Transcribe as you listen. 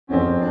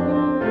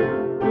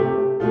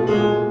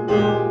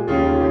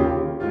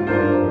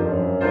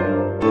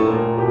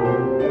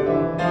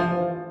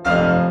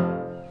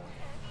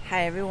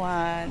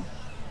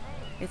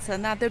It's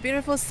another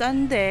beautiful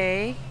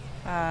Sunday.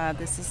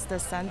 This is the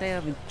Sunday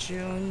of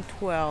June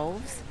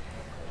 12th.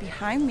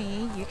 Behind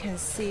me, you can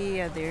see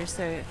there's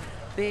a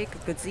big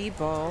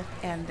gazebo,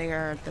 and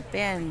there the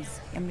bands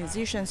and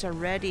musicians are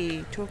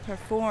ready to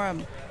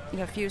perform in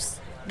a few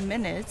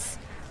minutes.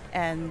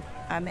 And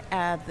I'm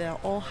at the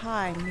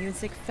Ojai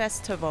Music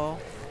Festival.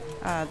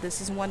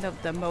 This is one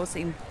of the most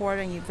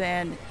important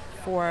events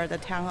for the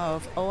town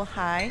of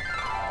Ojai.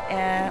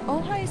 And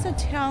Ojai is a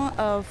town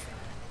of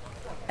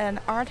an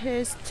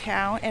artist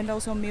town and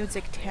also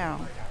music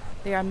town.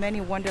 There are many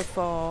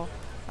wonderful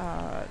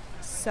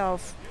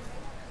self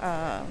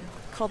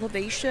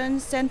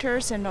cultivation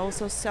centers and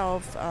also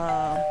self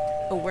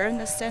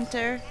awareness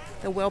center.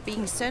 The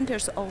well-being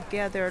centers all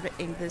gathered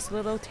in this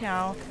little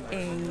town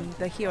in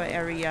the hill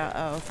area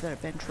of the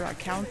Ventura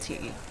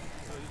County,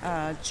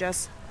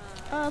 just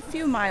a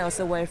few miles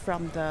away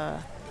from the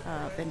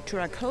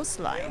Ventura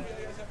coastline.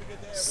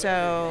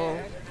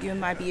 So you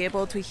might be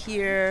able to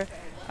hear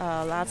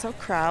lots of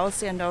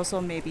crowds, and also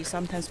maybe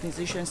sometimes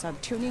musicians are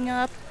tuning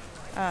up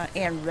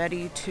and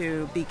ready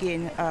to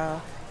begin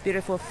a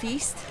beautiful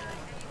feast.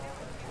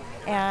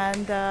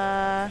 And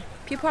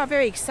people are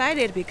very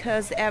excited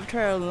because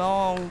after a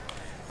long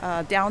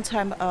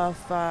downtime of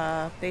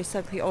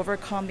basically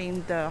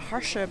overcoming the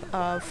hardship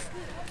of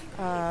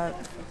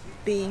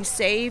being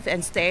safe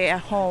and stay at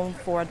home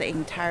for the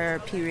entire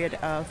period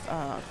of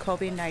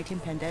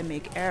COVID-19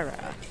 pandemic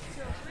era.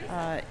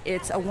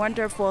 It's a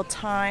wonderful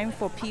time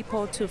for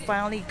people to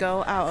finally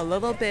go out a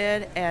little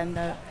bit and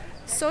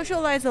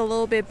socialize a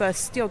little bit, but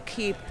still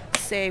keep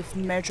safe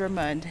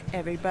measurement.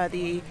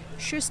 Everybody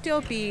should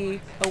still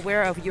be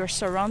aware of your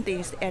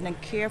surroundings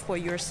and care for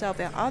yourself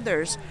and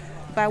others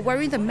by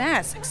wearing the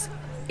masks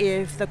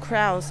if the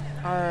crowds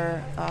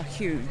are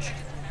huge.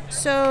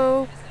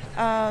 So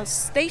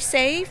stay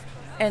safe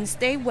and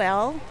stay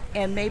well,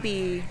 and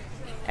maybe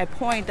a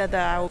point that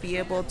I will be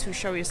able to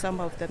show you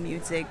some of the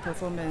music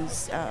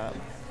performance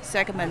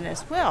segment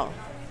as well.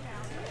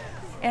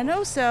 And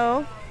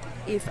also,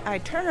 if I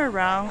turn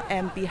around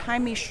and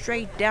behind me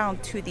straight down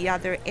to the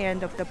other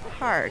end of the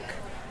park,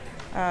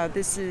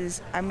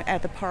 I'm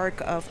at the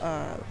park of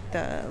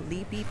the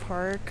Libby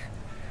Park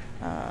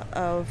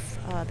of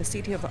the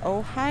city of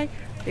Ojai.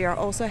 They are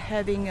also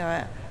having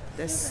the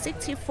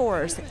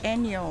 64th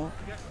annual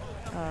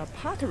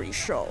pottery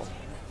show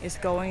is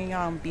going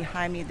on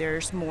behind me.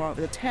 There's more of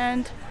the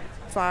tent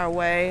far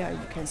away.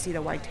 You can see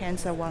the white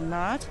tents and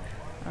whatnot.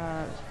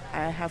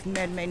 I have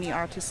met many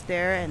artists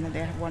there, and they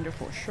have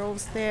wonderful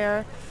shows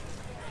there.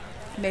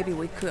 Maybe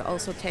we could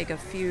also take a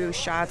few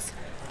shots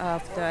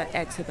of the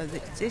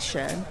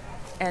exhibition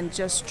and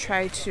just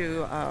try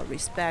to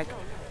respect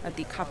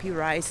the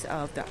copyrights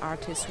of the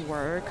artist's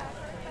work,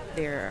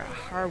 their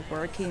hard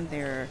working,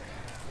 their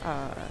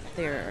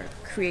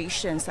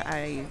creations.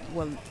 I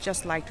would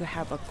just like to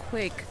have a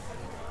quick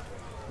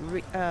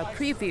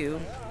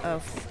preview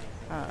of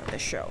the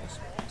show.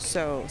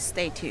 So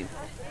stay tuned.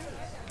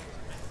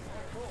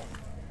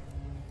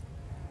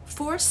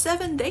 For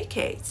 7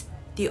 decades,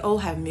 the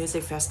Ojai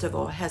Music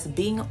Festival has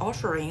been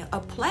offering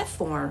a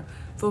platform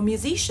for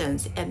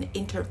musicians and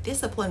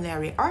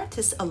interdisciplinary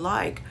artists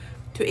alike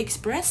to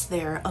express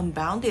their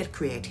unbounded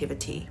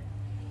creativity.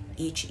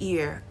 Each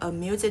year, a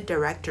music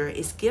director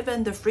is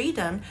given the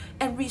freedom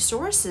and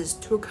resources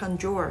to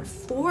conjure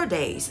 4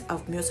 days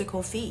of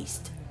musical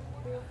feast.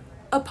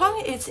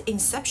 Upon its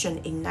inception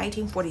in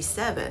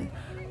 1947,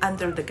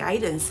 under the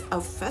guidance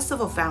of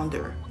festival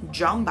founder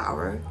John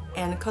Bauer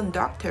and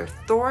conductor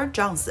Thor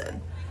Johnson,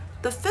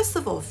 the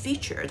festival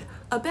featured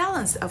a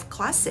balance of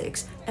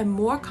classics and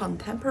more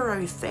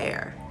contemporary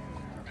fare.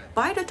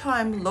 By the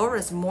time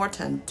Lawrence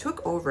Morton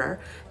took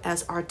over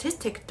as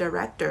artistic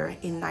director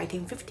in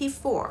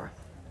 1954,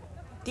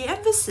 the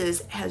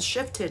emphasis has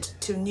shifted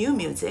to new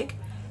music,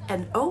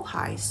 and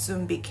Ojai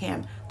soon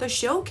became the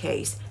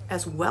showcase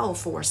as well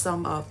for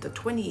some of the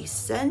 20th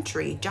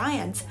century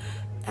giants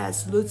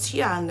as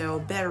Luciano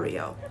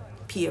Berio,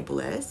 Pia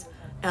Bliss,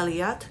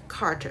 Elliott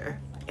Carter,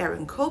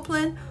 Aaron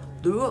Copland,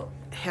 Lou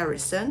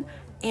Harrison,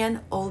 and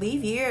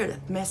Olivier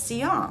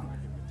Messiaen,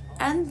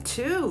 and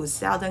 2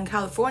 Southern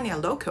California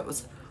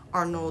locals,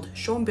 Arnold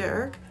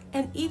Schoenberg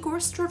and Igor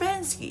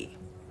Stravinsky.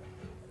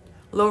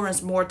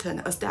 Lawrence Morton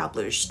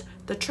established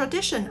the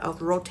tradition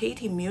of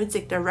rotating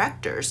music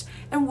directors,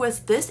 and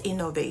with this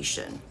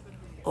innovation,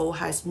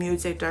 Ojai's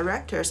music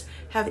directors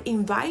have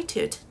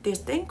invited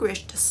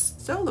distinguished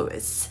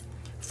soloists,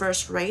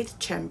 first-rate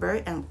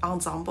chamber and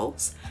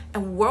ensembles,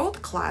 and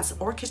world-class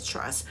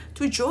orchestras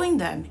to join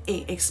them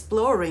in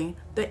exploring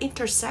the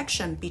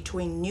intersection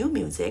between new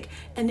music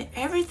and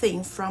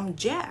everything from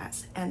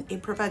jazz and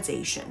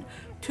improvisation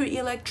to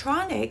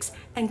electronics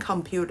and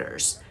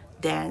computers,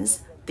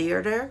 dance,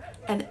 theater,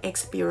 and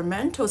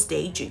experimental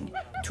staging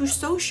to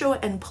social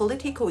and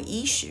political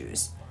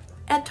issues.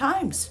 At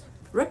times,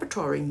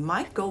 repertoire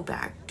might go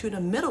back to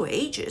the Middle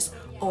Ages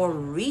or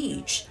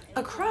reach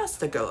across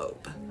the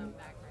globe.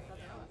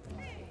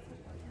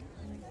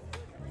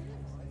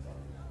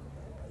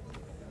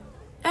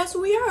 As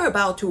we are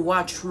about to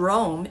watch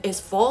Rome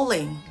is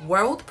Falling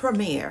world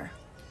premiere,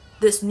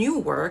 this new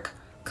work,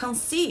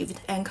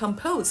 conceived and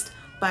composed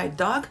by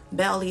Doug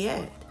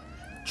Belliet,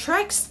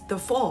 tracks the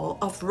fall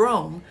of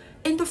Rome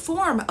in the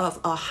form of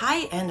a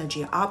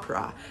high-energy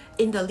opera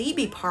in the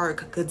Libby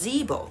Park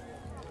gazebo,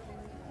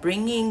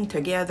 bringing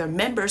together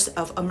members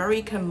of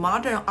American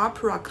modern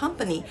opera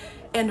company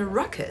and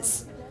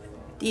Ruckus,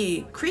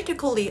 the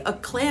critically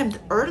acclaimed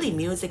early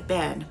music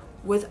band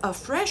with a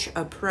fresh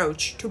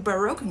approach to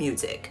Baroque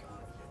music.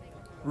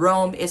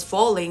 Rome is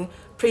Falling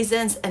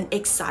presents an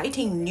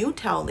exciting new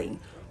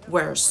telling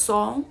where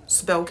song,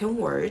 spoken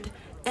word,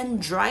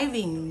 and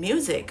driving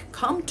music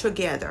come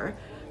together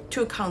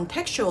to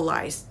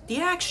contextualize the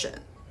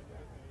action.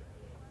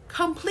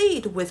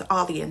 Complete with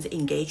audience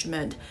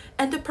engagement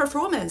and the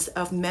performance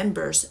of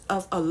members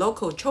of a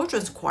local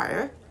children's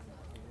choir,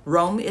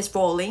 Rome is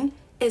Falling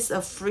is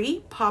a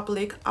free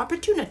public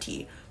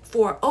opportunity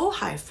for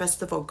Ojai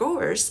Festival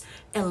goers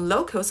and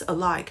locals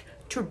alike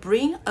to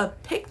bring a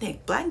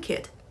picnic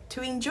blanket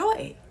to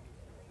enjoy.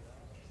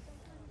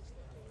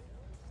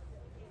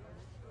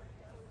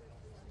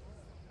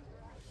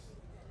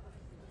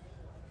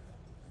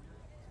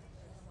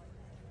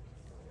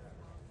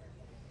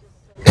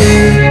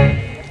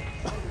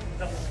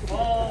 The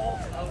fall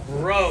of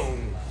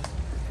Rome.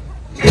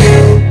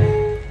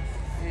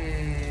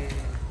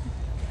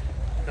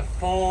 The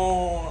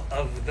fall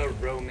of the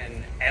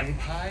Roman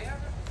Empire?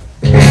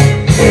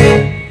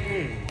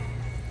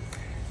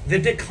 The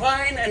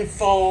decline and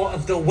fall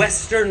of the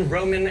Western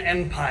Roman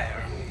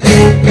Empire.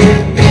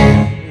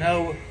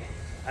 No,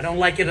 I don't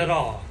like it at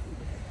all.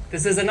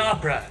 This is an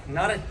opera,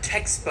 not a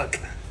textbook.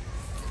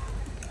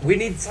 We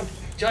need some...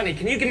 Johnny,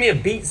 can you give me a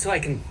beat so I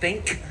can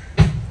think?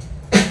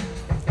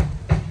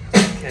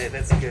 Okay,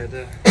 that's good.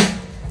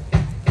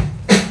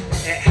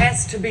 It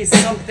has to be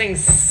something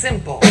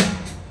simple.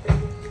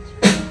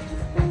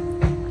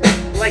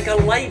 Like a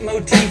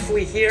leitmotif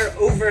we hear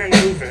over and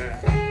over.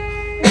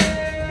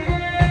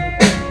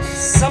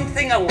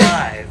 Something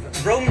alive.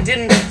 Rome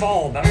didn't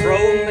fall, but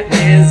Rome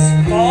is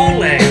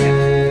falling.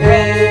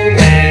 Rome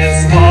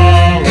is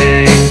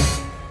falling.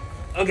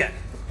 Okay,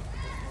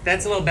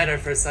 that's a little better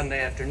for a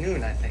Sunday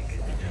afternoon, I think.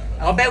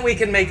 I'll bet we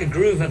can make a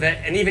groove of it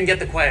and even get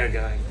the choir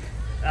going.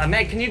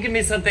 Meg, can you give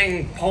me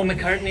something Paul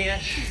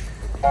McCartney-ish?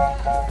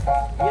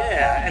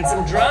 Yeah, and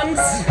some drums?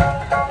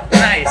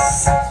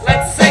 Nice.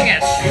 Let's sing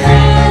it.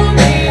 Rome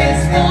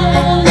is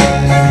falling.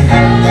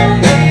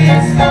 Rome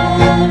is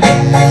falling.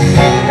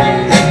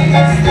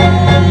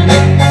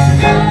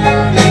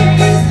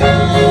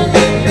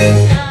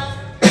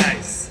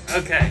 Nice.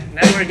 Okay,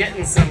 now we're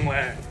getting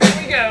somewhere. Here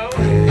we go.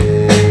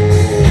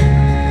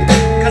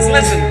 Because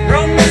listen,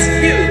 Rome was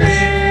huge.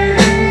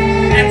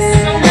 And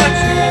so much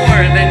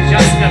more than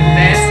just a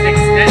vast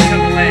extent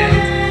of land.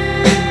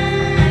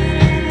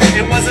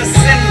 It was a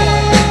symbol,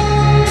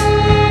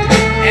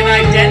 an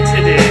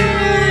identity,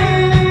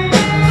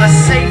 a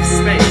safe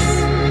space,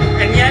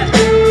 and yet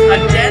a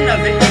den of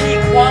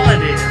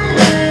inequality.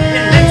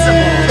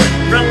 Invincible,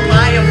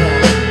 reliable,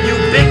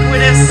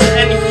 ubiquitous,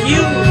 and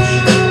huge.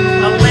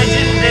 A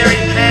legendary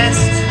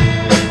past,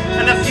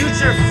 and a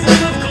future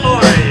full of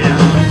glory.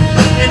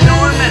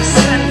 Enormous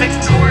and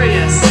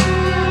victorious,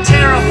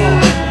 terrible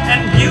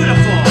and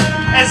beautiful,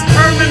 as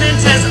permanent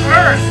as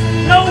Earth.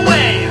 No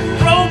way,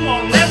 Rome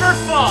will never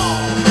fall.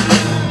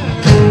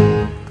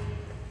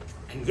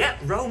 And yet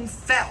Rome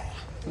fell.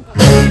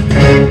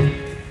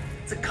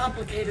 It's a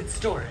complicated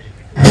story.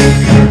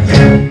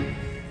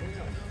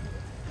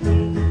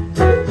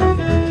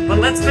 But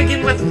let's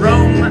begin with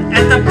Rome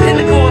at the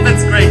pinnacle of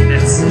its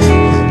greatness,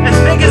 as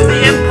big as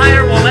the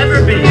empire will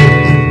ever be.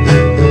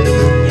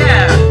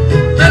 Yeah,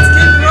 let's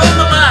keep Rome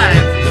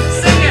alive.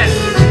 Sing it.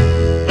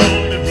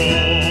 Holy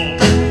Rome,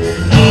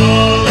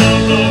 all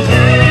of the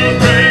world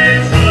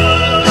praise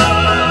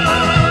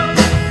Rome.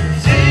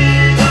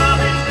 Sing of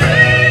its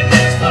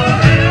greatness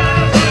forever.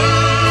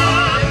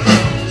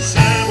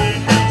 Seven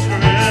hills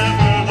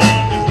forever,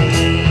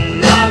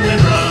 lovely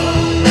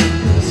Rome.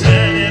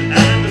 Set it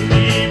and the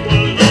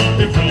people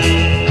lovely Rome.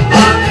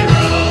 Lovely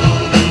Rome.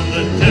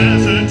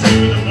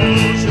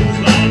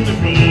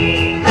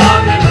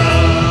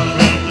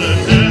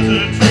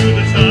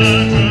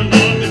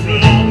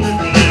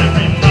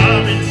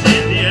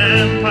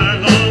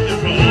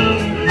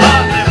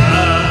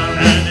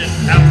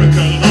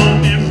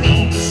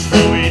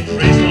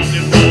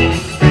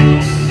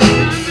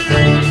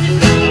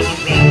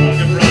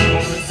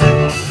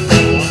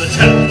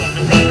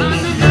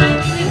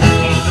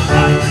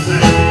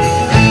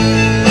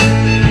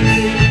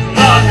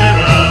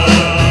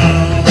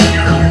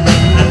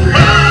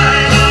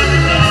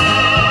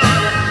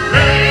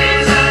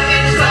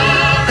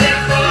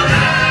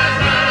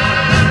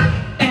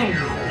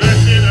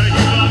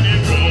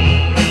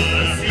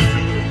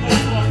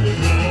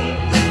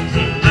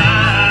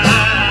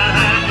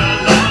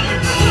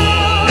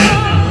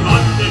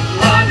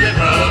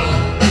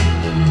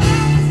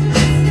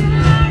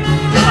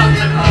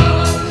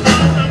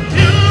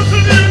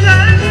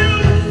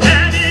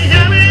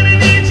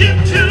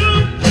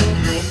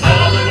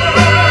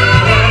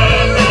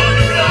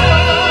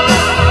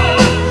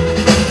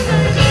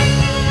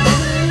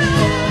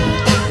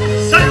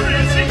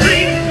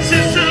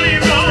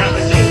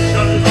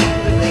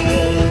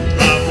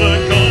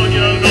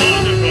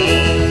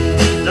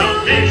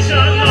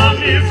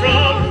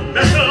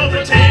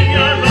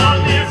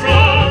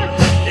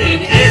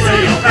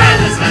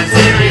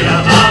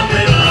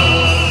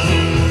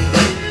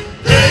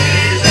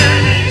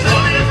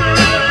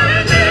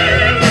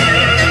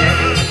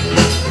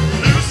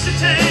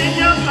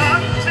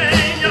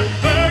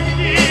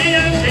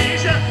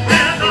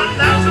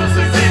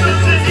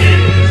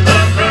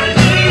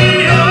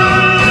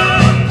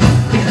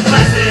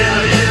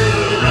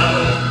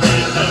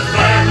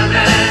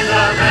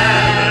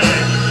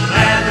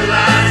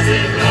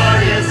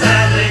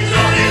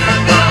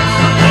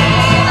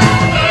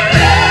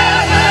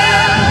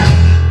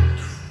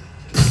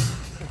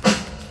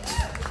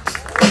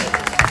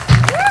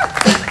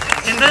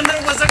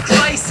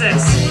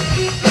 crisis.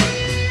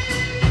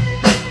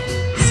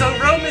 So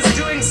Rome is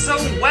doing so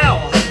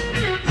well.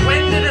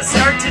 When did it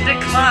start to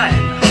decline?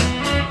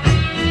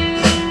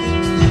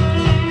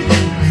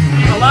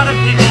 A lot of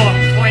people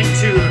point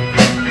to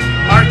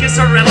Marcus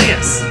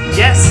Aurelius.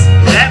 Yes,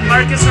 that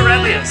Marcus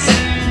Aurelius.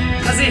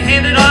 Because he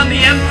handed on the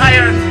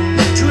empire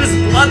to his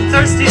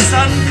bloodthirsty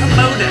son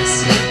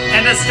Commodus,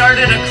 and it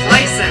started a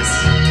crisis.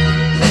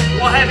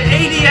 We'll have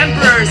 80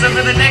 emperors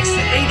over the next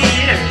 80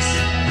 years.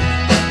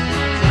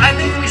 I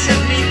think we should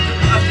meet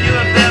a few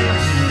of them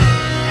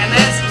and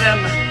ask them,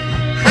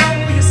 how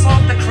will you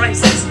solve the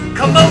crisis?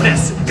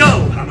 Commodus,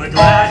 go! I'm a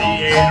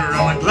gladiator,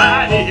 I'm a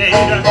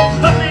gladiator.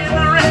 Put me in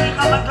the ring,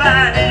 I'm a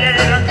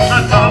gladiator.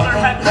 My father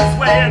had his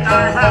way and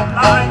I have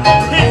mine.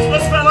 His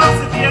was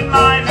philosophy and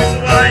mine is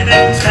wine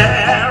and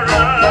terror.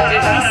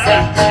 Did he say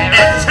terror?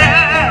 And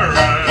terror.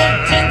 He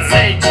did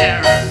say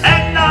terror.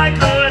 And I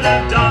could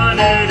have done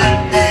it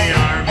if the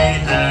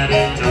army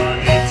hadn't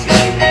done it to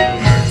me.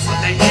 But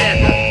they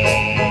did.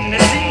 And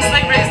it seems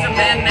they raised a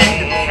man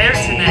named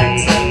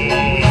Pertinax.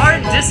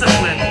 Hard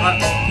discipline, but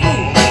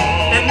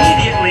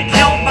immediately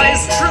killed by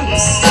his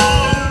troops.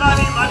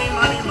 Money, money,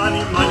 money,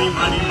 money, money,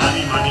 money,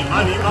 money, money,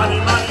 money, money,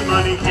 money,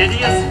 money.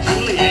 Didius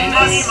Julianus.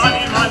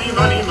 Money, money,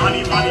 money,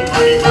 money, money,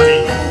 money, money.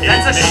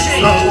 That's a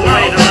shame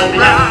right around the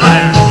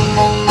empire.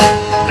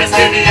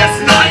 Didius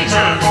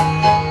Niger.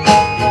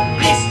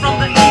 Beast from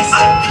the east.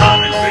 I'm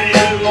coming for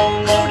you.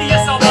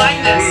 Clodius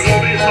Albinus.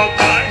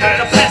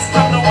 The pest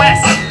from the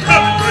west. I'm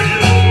coming for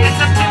you. It's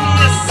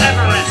Appius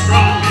Severus.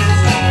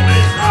 Strongest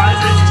always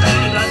rises to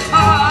the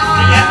top.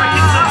 The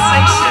African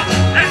sensation.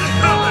 And I'm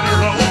coming to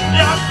Rome.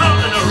 Yeah, I'm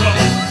coming to Rome.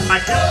 I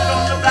killed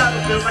on the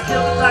battlefield. I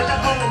killed back at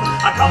home.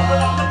 I conquered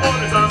on the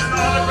borders. I'm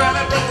not a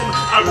granite room.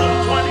 I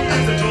ruled 20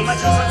 years until my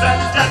two sons had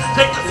his death.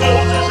 Take the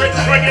soldiers, rich,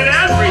 bringing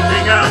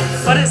everything else.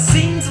 But it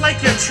seems like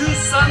your true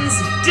sons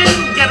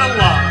didn't get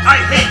along. I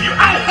hate you.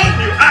 I hate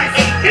you. I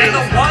hate you. And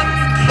the one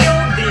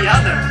killed the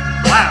other.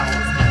 Wow.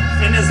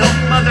 In his own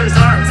mother's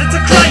arms. It's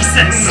a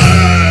crisis.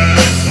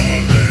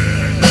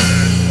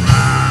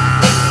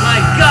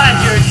 My God,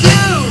 you're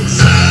huge.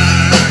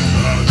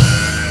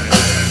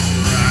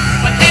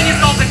 But can you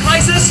solve the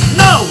crisis?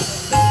 No.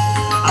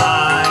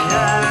 I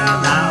am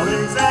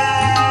Alexander.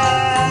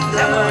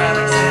 Hello,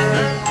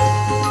 Alexander.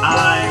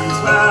 I'm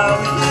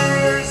 12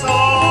 years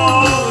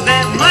old. Ooh,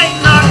 that might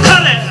not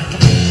cut it.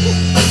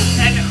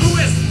 And who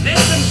is this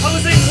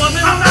imposing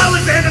woman? I'm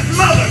Alexander's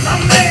mother, the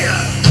mayor.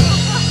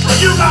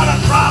 You got a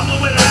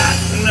problem with that?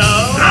 No.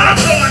 I'm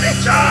the one in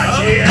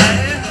charge here.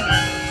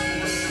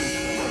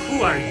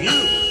 Who are you?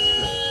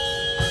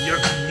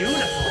 You're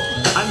beautiful.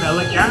 I'm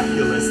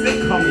elegabulous. They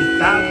call me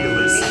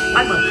fabulous.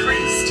 I'm a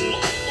priest,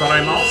 but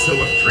I'm also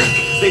a freak.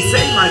 They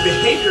say my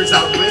behavior's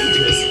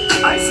outrageous.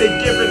 I say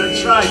give it a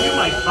try. You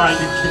might find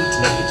it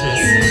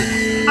contagious.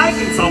 I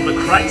can solve the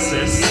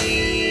crisis.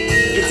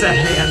 It's a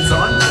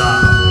hands-on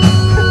job.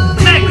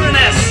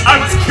 Macronus. I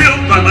was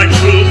killed by my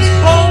troops.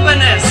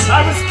 Balbinus.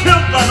 I was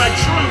killed by my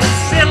troops.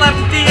 Philip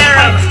the I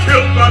Arab. was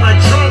killed by my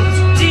troops.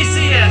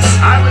 Decius.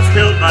 I was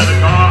killed by the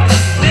Goths.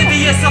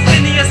 Livius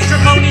Opinius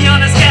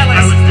Tremonianus I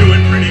Gallus. was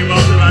doing pretty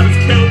well till I was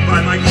killed by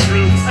my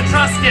troops.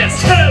 Etruscus.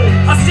 Killed.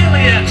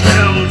 Hostilian.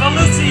 Killed.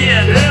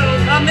 Volusian.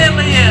 Killed.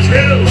 Aemilian.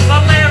 Killed.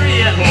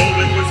 Valerian.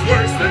 Oh, it was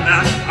worse than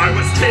that. I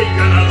was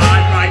taken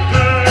alive by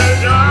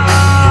Persia.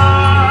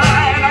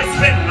 And I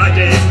spent my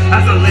days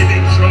as a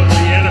living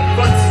trophy in a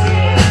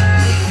footstool.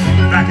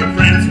 Back in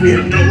France, we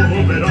had no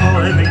hope at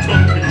all, and they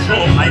took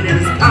control. My name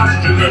is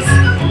Posthumus.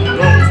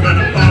 Rome's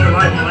gonna fall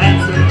like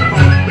lambs in the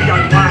hole. We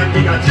got wine,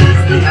 we got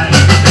cheese, we had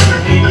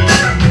everything.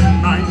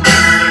 I'm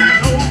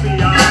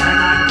Utopia, and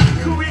I'm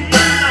queen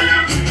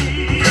of the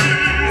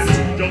East.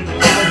 Don't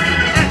call me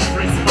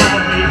Empress, call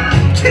me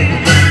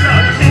King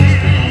of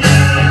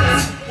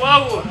Kings.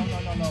 Whoa!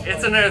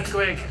 It's an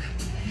earthquake.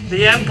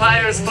 The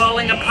empire's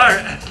falling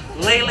apart.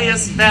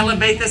 Laelius,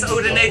 Valibathus,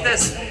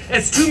 Odenathus.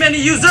 It's too many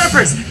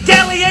usurpers.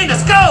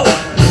 Gallienus, go!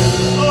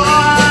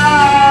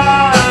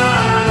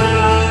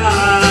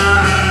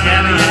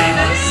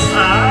 Gallienus.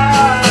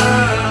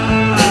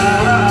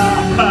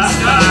 Stop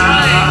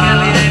crying,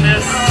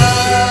 Gallienus.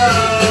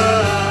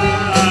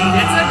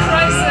 It's a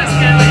crisis,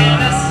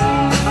 Gallienus.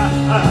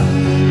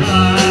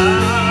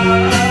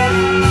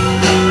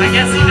 I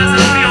guess he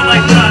doesn't feel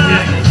like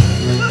talking.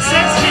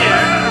 Says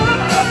here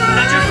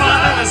that your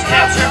father was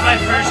captured by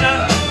Persia.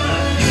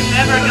 You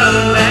never got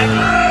him back.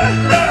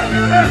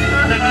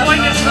 The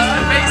coinage was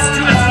debased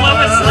to its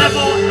lowest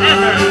level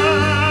ever.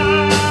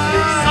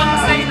 Some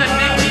say the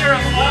nadir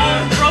of all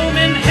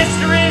Roman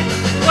history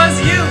was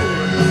you.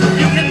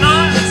 You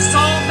cannot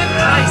solve the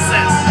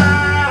crisis.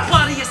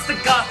 Claudius the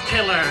Goth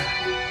killer.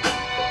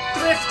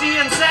 Thrifty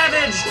and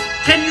savage.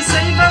 Can you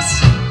save us?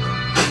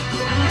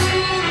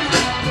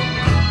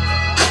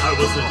 I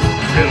wasn't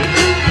killed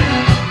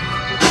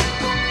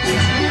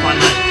by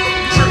my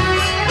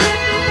troops.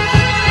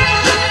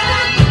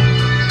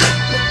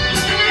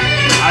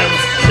 I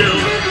was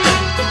killed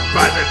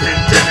by the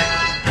pandemic.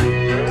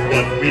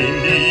 What we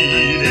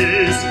need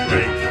is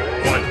strength.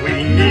 What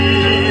we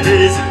need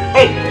is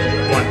hope.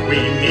 What we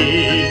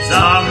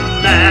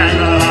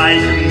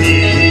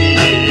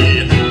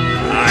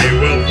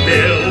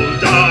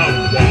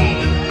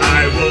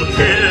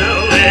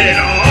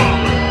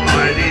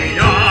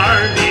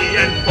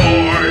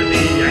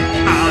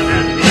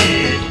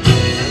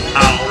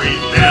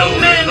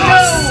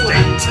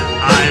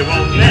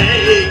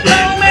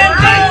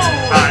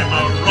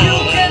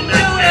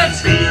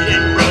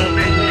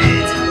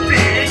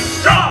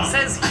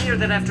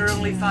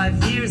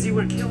years you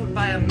were killed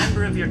by a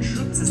member of your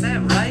troops, is that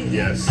right?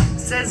 Yes.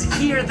 Says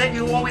here that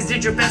you always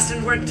did your best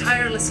and worked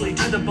tirelessly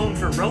to the bone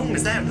for Rome,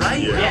 is that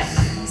right? Yes.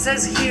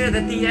 Says here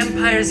that the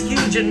empire's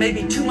huge and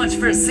maybe too much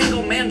for a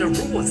single man to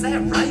rule, is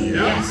that right?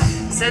 Yes.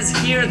 Says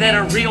here that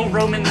a real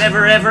Roman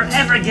never ever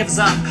ever gives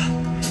up,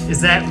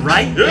 is that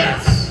right?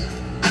 Yes.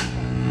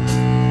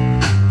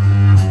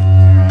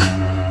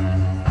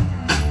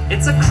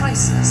 It's a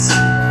crisis.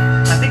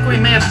 I think we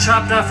may have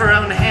chopped off our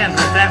own hand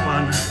with that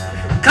one.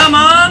 Come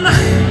on!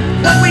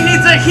 What we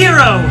need's a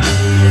hero!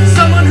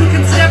 Someone who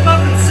can step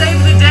up and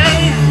save the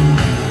day!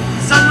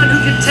 Someone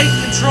who can take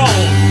control!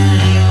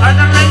 Are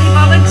there any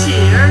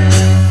volunteers?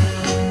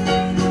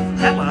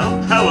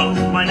 Hello. Hello,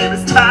 my name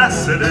is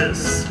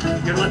Tacitus.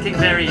 You're looking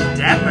very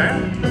dapper.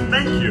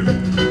 Thank you.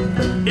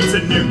 It's a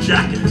new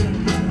jacket.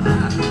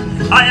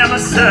 I am a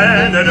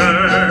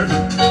senator.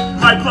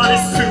 My blood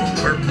is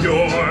super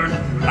pure.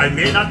 I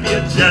may not be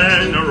a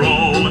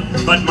general,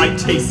 but my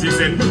taste is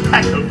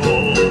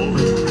impeccable.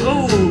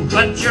 Oh,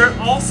 but you're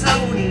also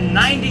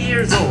 90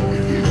 years old.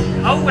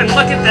 Oh, and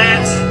look at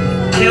that.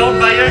 Killed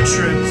by your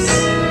troops.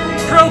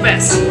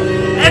 Probus,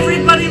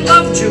 everybody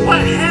loved you. What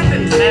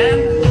happened, man?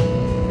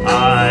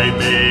 I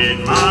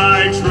made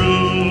my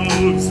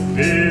troops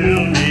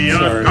build me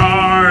a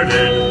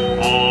garden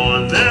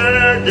on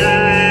their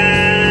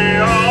day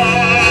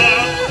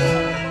off.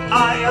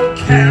 I am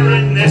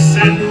Karen-ish,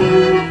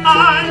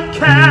 I'm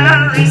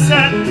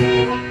Carrie-sen,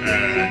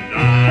 and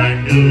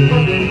I'm new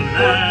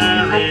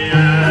Marianne.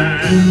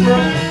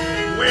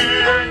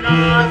 We're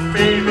not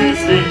famous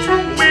names,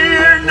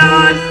 we're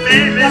not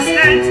famous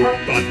names,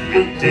 but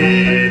we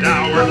did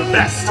our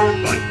best,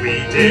 but we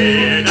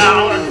did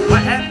our...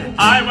 What happened?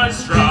 I was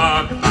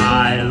struck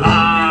by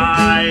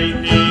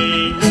lightning.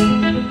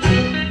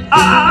 I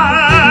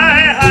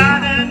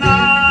had an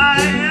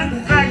eye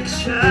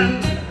infection,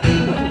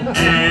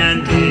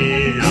 and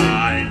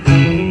I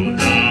knew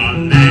the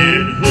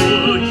man who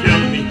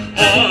killed me.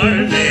 Or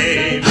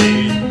maybe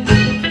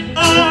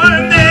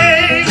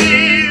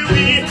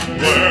we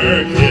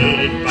were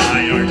killed by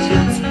our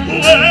troops.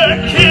 Were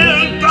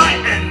killed by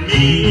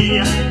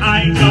enemy. I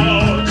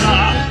know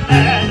the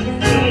man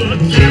who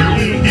killed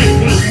me. It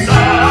was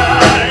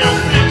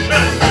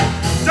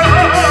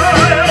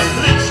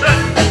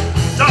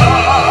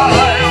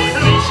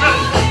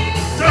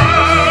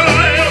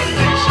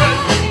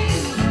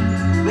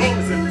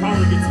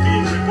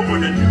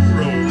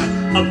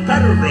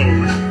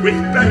with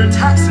better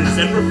taxes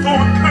and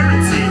reformed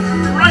currency,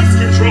 price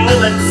control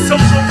and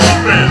social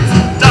programs.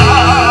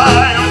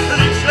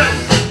 Diocletian,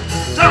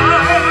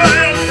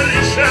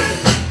 Diocletian,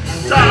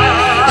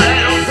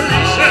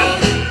 Diocletian,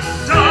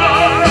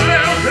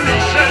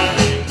 Diocletian.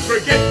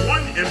 Forget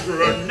one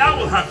emperor, now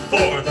we'll have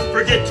 4.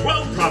 Forget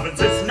 12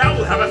 provinces, now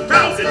we'll have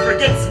 1,000.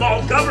 Forget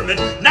small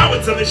government, now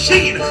it's a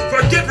machine.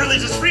 Forget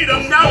religious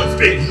freedom, now it's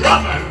Big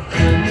Brother.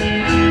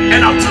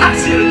 And I'll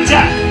tax you to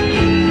death.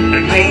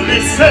 And Rome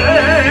is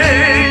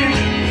saved,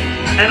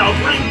 and I'll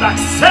bring back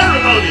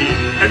ceremony,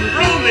 and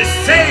Rome is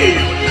saved,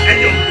 and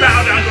you'll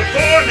bow down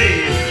before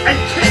me, and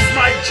kiss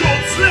my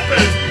jeweled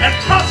slippers, and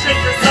prostrate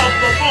yourself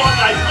before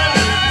my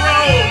holy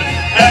throne,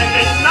 and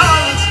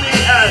acknowledge me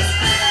as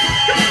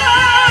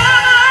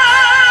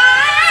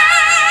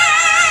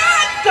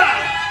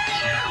God!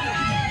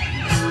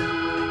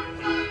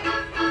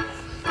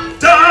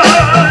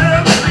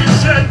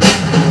 Diocletian!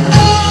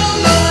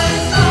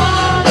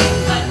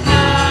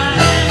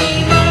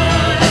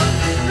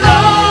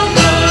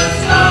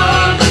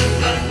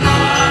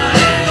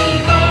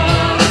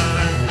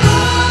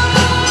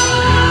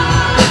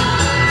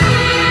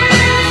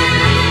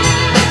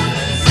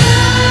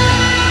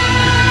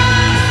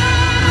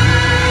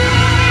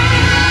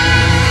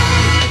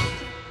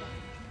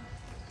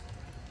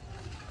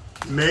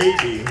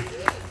 Maybe.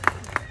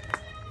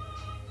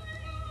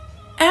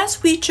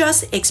 As we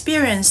just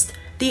experienced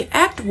the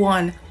Act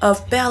 1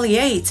 of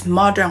Balliet's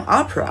modern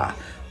opera,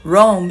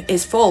 Rome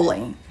is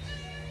Falling,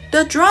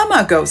 the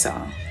drama goes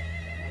on.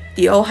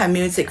 The Ojai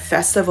Music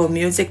Festival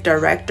music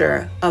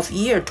director of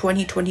year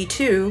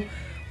 2022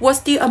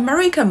 was the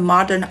American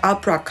Modern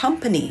Opera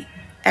Company,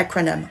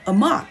 acronym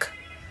AMOC,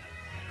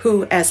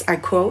 who, as I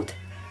quote,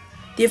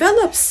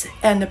 develops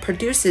and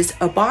produces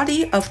a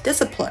body of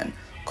discipline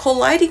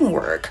colliding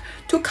work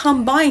to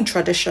combine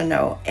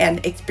traditional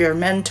and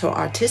experimental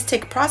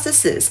artistic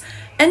processes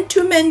and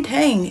to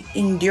maintain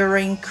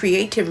enduring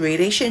creative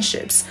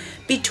relationships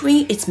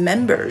between its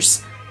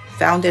members,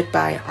 founded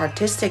by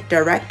artistic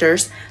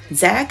directors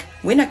Zach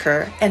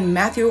Winokur and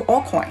Matthew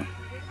Alcoin.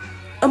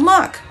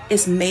 AMOC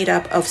is made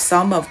up of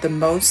some of the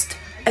most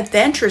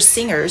adventurous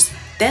singers,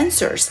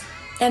 dancers,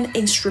 and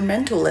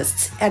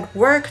instrumentalists at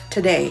work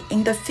today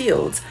in the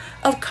fields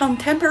of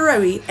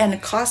contemporary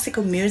and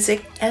classical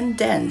music and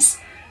dance."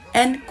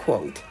 End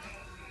quote.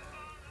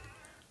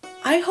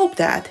 I hope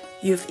that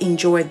you've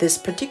enjoyed this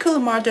particular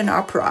modern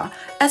opera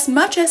as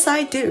much as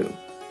I do.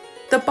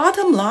 The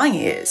bottom line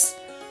is,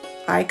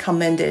 I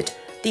commended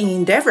the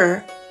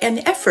endeavor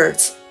and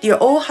efforts the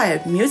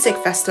Ojai Music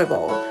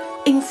Festival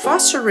in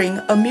fostering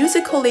a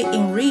musically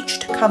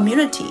enriched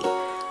community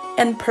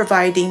and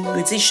providing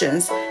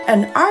musicians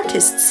and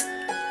artists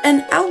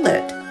an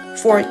outlet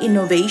for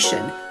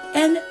innovation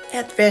and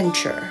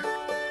adventure.